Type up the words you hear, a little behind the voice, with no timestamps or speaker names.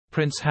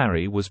Prince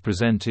Harry was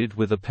presented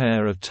with a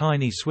pair of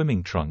tiny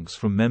swimming trunks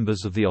from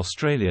members of the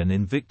Australian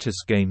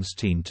Invictus Games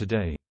team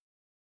today.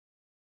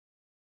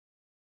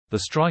 The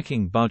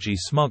striking budgie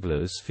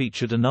Smugglers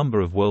featured a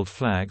number of world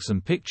flags,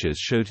 and pictures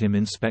showed him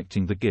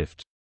inspecting the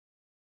gift.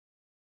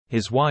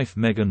 His wife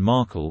Meghan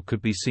Markle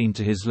could be seen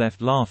to his left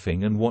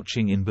laughing and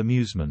watching in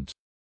bemusement.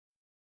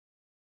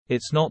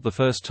 It's not the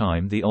first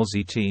time the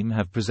Aussie team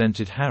have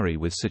presented Harry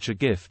with such a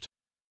gift,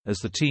 as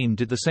the team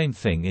did the same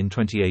thing in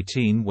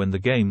 2018 when the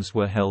Games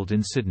were held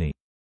in Sydney.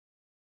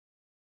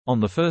 On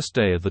the first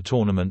day of the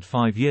tournament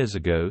 5 years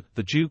ago,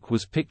 the Duke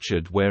was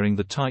pictured wearing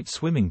the tight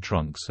swimming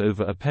trunks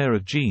over a pair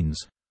of jeans,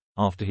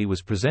 after he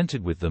was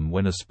presented with them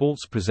when a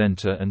sports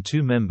presenter and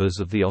 2 members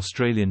of the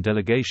Australian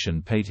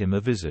delegation paid him a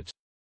visit.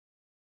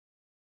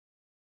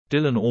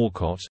 Dylan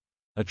Alcott,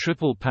 a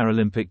triple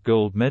Paralympic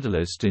gold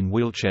medalist in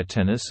wheelchair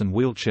tennis and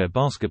wheelchair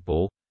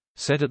basketball,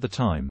 said at the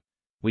time,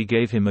 "We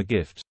gave him a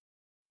gift."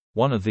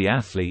 One of the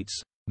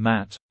athletes,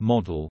 Matt,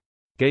 model,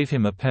 gave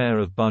him a pair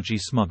of budgie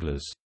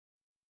Smugglers.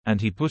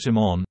 And he put him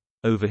on,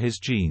 over his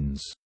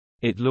jeans.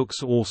 "It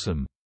looks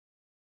awesome."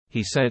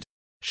 He said,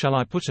 "Shall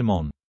I put him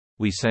on?"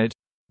 We said,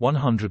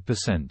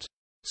 100%.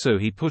 So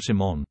he put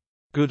him on.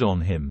 Good on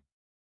him.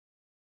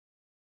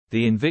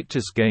 The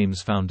Invictus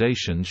Games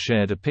Foundation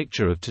shared a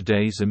picture of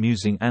today's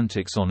amusing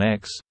antics on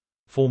X,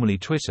 formerly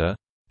Twitter,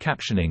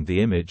 captioning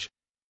the image,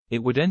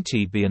 "It would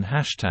be an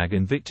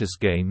 #Invictus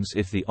Games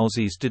if the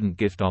Aussies didn't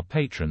gift our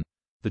patron,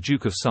 the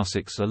Duke of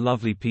Sussex, a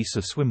lovely piece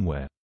of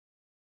swimwear."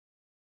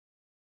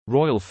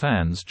 Royal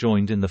fans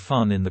joined in the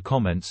fun in the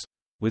comments,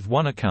 with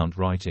one account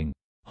writing,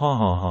 "Ha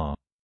ha ha.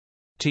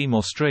 Team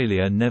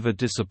Australia never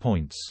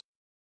disappoints."